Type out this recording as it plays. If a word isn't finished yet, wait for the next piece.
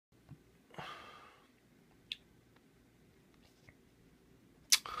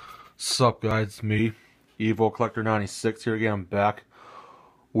What's up, guys? It's me, Evo Collector 96 here again. I'm back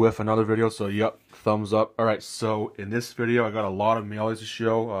with another video. So yep, thumbs up. Alright, so in this video I got a lot of mailers to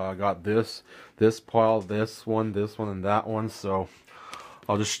show. I got this pile, this one, and that one. So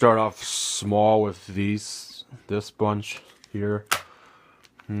I'll just start off small with this bunch here.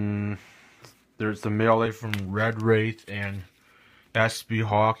 There's the mail from RedWraith and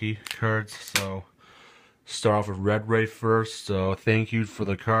SBHockeyCards. So start off with RedWraith first. So thank you for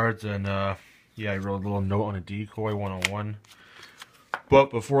the cards, and yeah, I wrote a little note on a decoy 101. But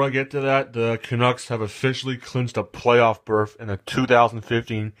before I get to that, the Canucks have officially clinched a playoff berth in the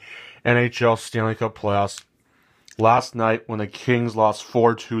 2015 NHL Stanley Cup playoffs last night when the Kings lost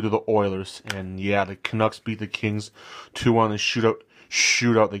 4-2 to the Oilers. And yeah, the Canucks beat the Kings 2-1 in the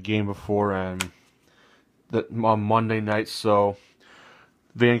shootout the game before, and on Monday night. So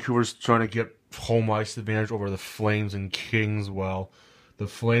Vancouver's trying to get home ice advantage over the Flames and Kings. Well, the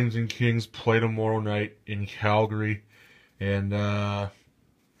Flames and Kings play tomorrow night in Calgary, and the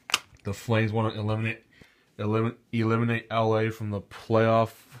Flames want to eliminate LA from the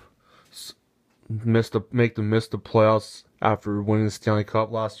playoff, make them miss the playoffs after winning the Stanley Cup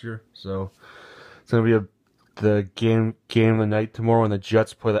last year. So it's gonna be the game of the night tomorrow, and the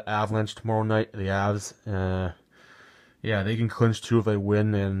Jets play the Avalanche tomorrow night. The Avs, yeah, they can clinch too if they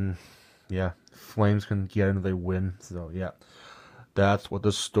win, and yeah, Flames can get in if they win. So yeah, that's what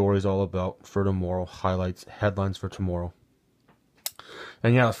the story's all about for tomorrow. Headlines for tomorrow.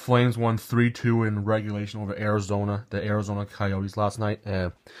 And yeah, the Flames won 3-2 in regulation over Arizona, the Arizona Coyotes last night.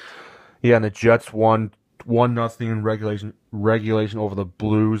 Yeah, and the Jets won 1-0 in regulation over the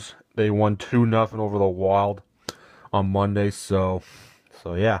Blues. They won 2-0 over the Wild on Monday. So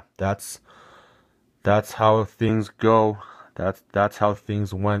yeah, that's how things go. That's how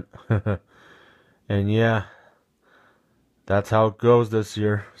things went. And yeah, that's how it goes this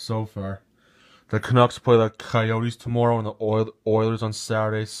year so far. The Canucks play the Coyotes tomorrow and the Oilers on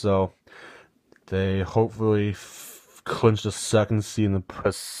Saturday, so they hopefully clinch the second seed in the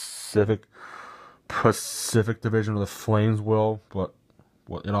Pacific Division, or the Flames will, but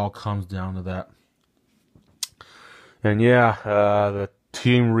it all comes down to that. And yeah, the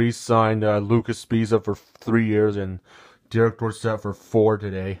team re-signed Lucas Sbisa for 3 years and Derek Dorsett for 4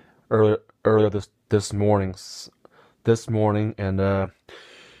 today, earlier this morning, and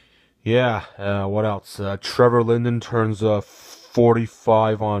yeah, what else? Trevor Linden turns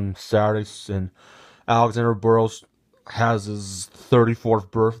 45 on Saturday, and Alexander Burrows has his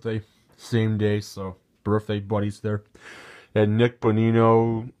 34th birthday same day, so birthday buddies there. And Nick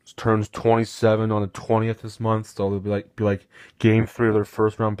Bonino turns 27 on the 20th this month, so it'll be like game 3 of their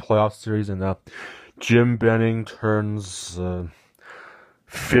first round playoff series. And Jim Benning turns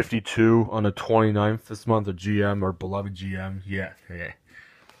 52 on the 29th this month. The GM, our beloved GM. Yeah.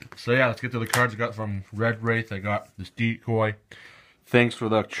 So yeah, let's get to the cards I got from RedWraith. I got this decoy. Thanks for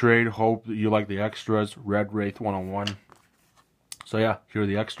the trade. Hope that you like the extras. RedWraith 101. So yeah, here are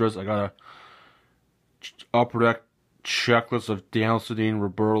the extras. I got a upper deck checklist of Daniel Sedin,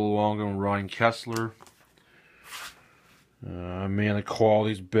 Roberto Luongo, and Ryan Kessler. Man, the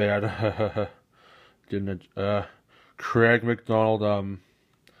quality's bad. Didn't Craig McDonald.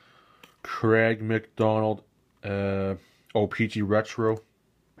 OPG Retro.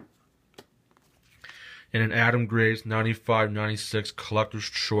 And an Adam Graves 95-96 Collector's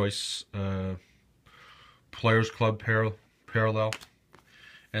Choice Players Club Parallel.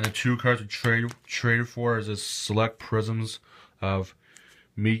 And the 2 cards we traded for is a Select Prisms of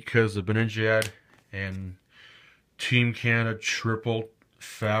Mika Zibanejad and Team Canada Triple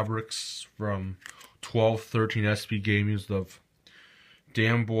Fabrics from 12-13 SB Game Used of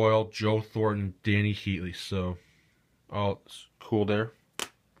Dan Boyle, Joe Thornton, Danny Heatley. So all cool there.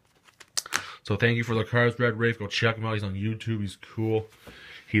 So thank you for the cards, RedWraith. Go check him out. He's on YouTube. He's cool.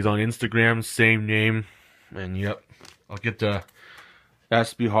 He's on Instagram, same name. And yep, I'll get the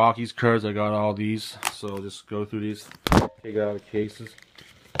SB Hockey's cards. I got all these, so I'll just go through these. Take it out of the cases.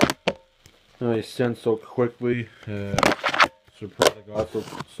 And they sent so quickly. Surprised I got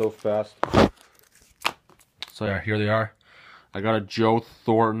so fast. So yeah, here they are. I got a Joe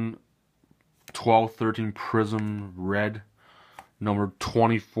Thornton 12-13 Prism Red, number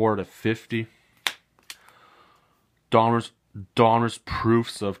 24/50. Donruss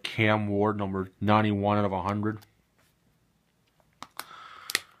Proofs of Cam Ward, number 91/100.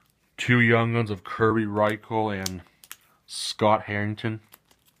 2 Young Guns of Kirby Reichel and Scott Harrington.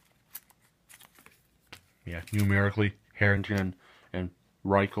 Yeah, numerically, Harrington and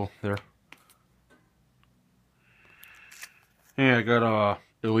Reichel there. And I got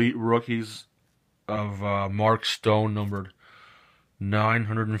Elite Rookies of Mark Stone, numbered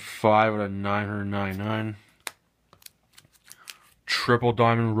 905 out of 999. Triple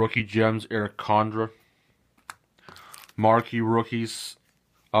Diamond Rookie Gems, Eric Condra. Marquee Rookies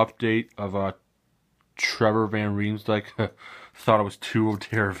update of Trevor Van Riemsdyk. Thought it was 2 of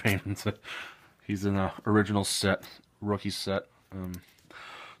Teravainen. He's in the original set, rookie set.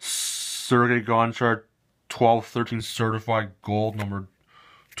 Sergei Gonchar, 12-13 certified gold, number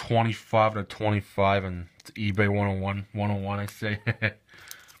 25 out of 25, and it's eBay 101, I say.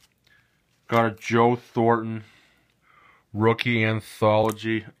 Got a Joe Thornton rookie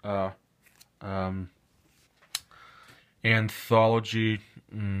anthology.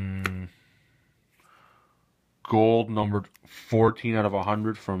 Gold, numbered 14 out of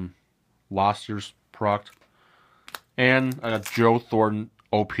 100 from last year's product. And I got Joe Thornton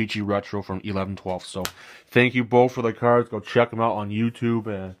OPG Retro from 11/12. So thank you both for the cards. Go check them out on YouTube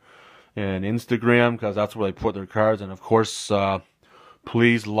and Instagram, because that's where they put their cards. And of course,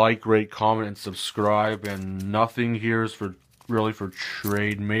 please like, rate, comment, and subscribe. And nothing here is really for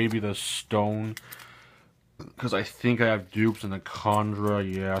trade. Maybe the Stone, because I think I have dupes in the Condra.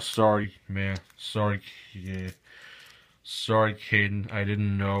 Yeah, sorry, man. Sorry, yeah. Sorry, Caden. I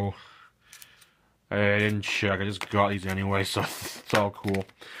didn't know. I didn't check. I just got these anyway, so it's all cool.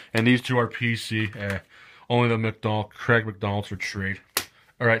 And these two are PC. Only the Craig McDonald's for trade.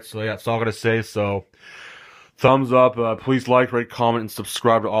 Alright, so yeah, that's all I'm going to say. So, thumbs up. Please like, rate, comment, and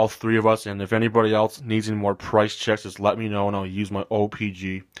subscribe to all 3 of us. And if anybody else needs any more price checks, just let me know, and I'll use my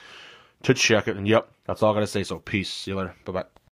OPG to check it. And yep, that's all I got to say. So, peace. See you later. Bye-bye.